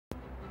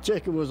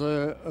Checker was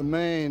a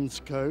man's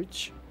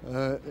coach.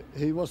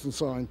 He wasn't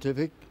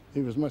scientific.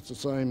 He was much the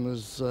same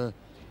as the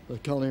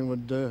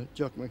Collingwood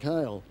Jock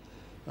McHale.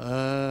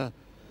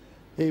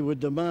 He would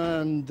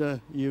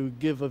demand you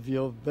give of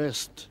your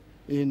best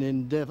in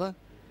endeavour.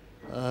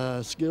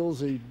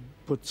 Skills, he'd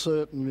put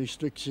certain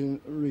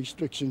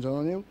restrictions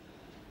on you,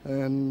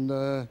 and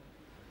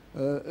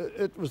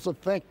it was the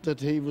fact that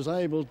he was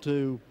able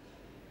to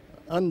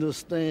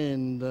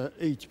understand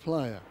each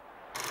player.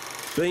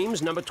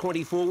 Beames, number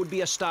 24, would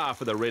be a star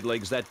for the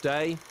Redlegs that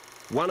day.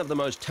 One of the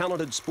most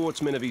talented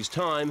sportsmen of his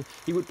time,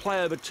 he would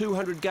play over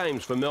 200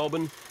 games for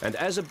Melbourne and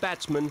as a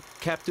batsman,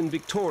 captain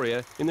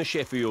Victoria in the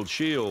Sheffield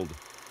Shield.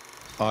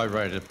 I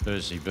rated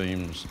Percy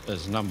Beames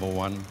as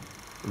 #1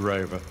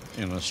 rover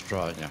in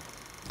Australia.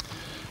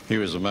 He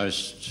was the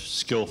most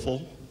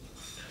skillful,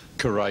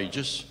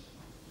 courageous,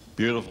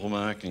 beautiful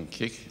mark and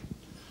kick,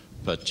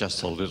 but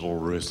just a little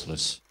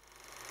ruthless.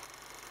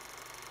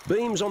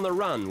 Beames on the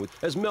run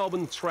as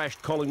Melbourne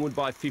thrashed Collingwood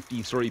by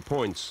 53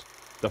 points.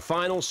 The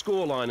final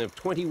scoreline of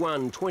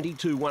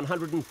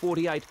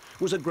 21-22-148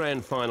 was a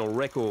grand final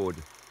record.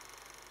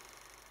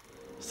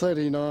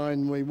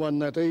 39, we won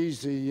that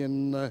easy,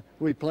 and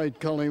we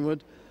played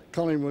Collingwood.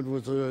 Collingwood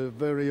was a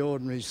very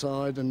ordinary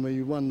side, and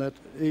we won that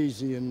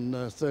easy in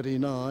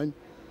 39.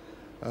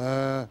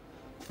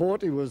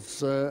 40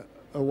 was a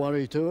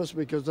worry to us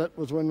because that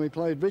was when we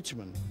played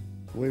Richmond.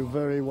 We were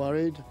very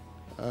worried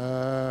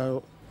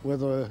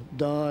whether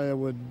Dyer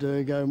would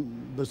go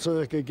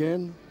berserk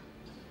again.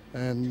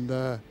 And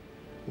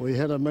we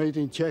had a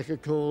meeting. Checker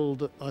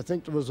called, I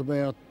think there was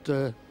about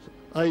 8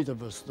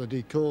 of us that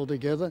he called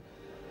together.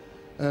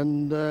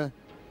 And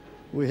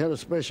we had a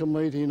special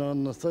meeting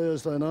on the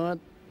Thursday night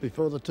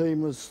before the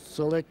team was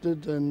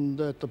selected, and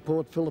at the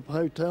Port Phillip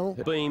Hotel.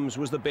 Beames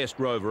was the best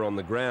rover on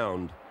the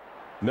ground.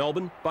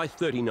 Melbourne by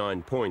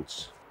 39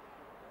 points.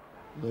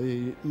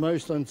 The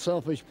most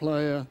unselfish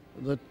player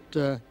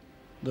that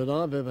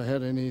I've ever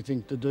had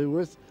anything to do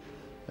with.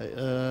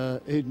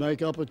 He'd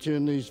make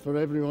opportunities for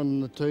everyone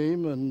in the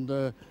team, and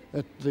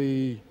at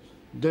the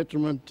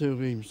detriment to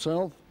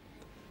himself.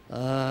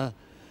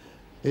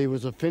 He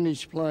was a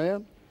finished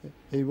player.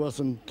 He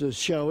wasn't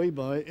showy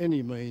by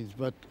any means,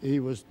 but he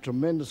was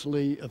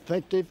tremendously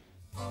effective.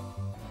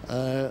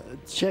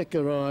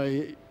 Checker,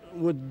 I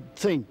would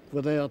think,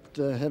 without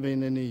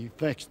having any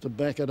facts to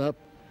back it up,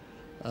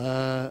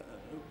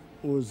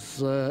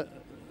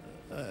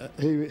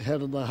 he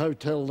had the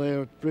hotel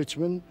there at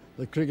Richmond,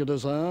 the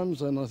Cricketers'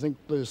 Arms, and I think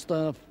the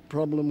staff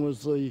problem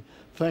was the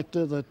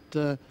factor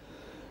that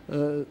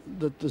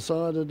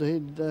decided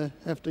he'd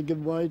have to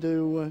give way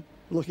to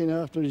looking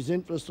after his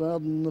interests rather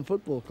than the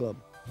football club.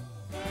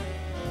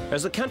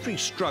 As the country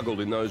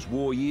struggled in those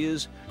war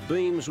years,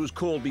 Beames was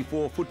called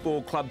before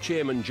Football Club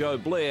Chairman Joe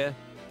Blair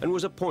and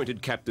was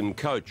appointed captain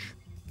coach.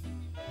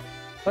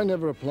 I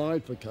never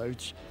applied for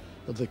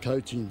the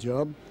coaching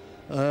job.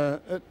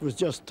 It was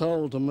just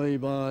told to me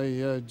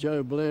by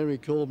Joe Blair. He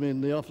called me in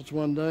the office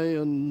one day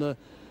and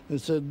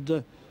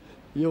said,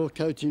 "You're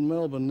coaching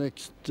Melbourne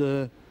next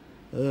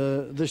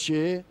this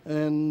year,"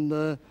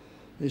 and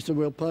he said,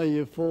 "We'll pay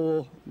you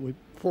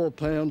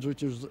 £4,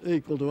 which is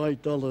equal to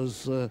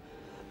 $8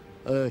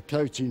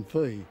 coaching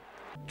fee."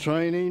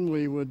 Training,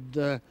 we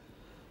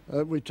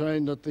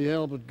trained at the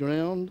Albert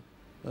ground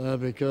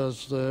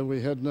because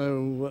we had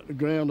no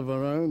ground of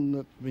our own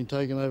that had been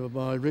taken over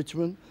by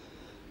Richmond.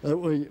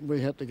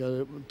 We had to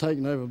go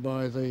taken over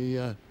by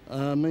the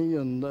Army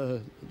and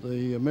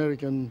the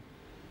American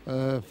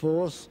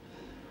force,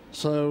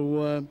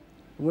 so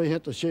we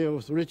had to share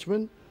with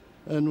Richmond,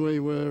 and we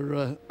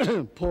were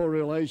poor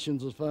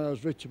relations as far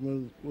as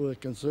Richmond were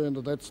concerned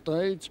at that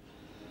stage,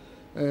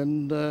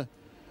 and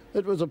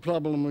it was a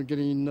problem of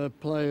getting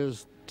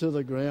players to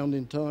the ground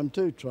in time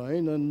to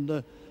train,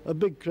 and a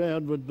big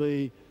crowd would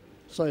be,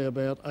 say,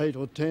 about 8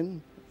 or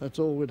 10. That's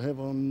all we'd have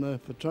on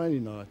for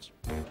training nights.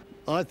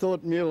 I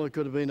thought Mueller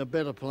could have been a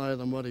better player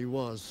than what he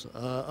was.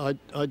 I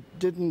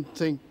didn't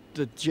think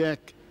that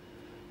Jack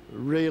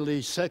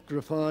really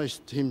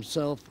sacrificed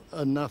himself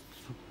enough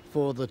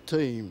for the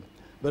team.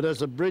 But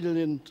as a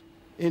brilliant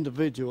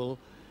individual,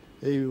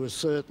 he was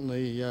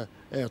certainly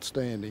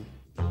outstanding.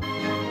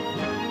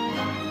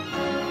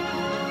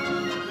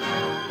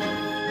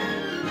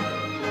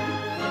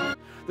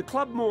 The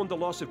club mourned the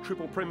loss of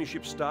triple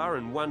premiership star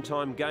and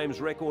one-time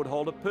games record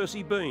holder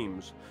Percy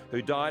Beames,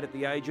 who died at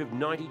the age of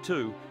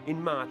 92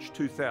 in March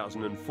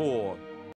 2004.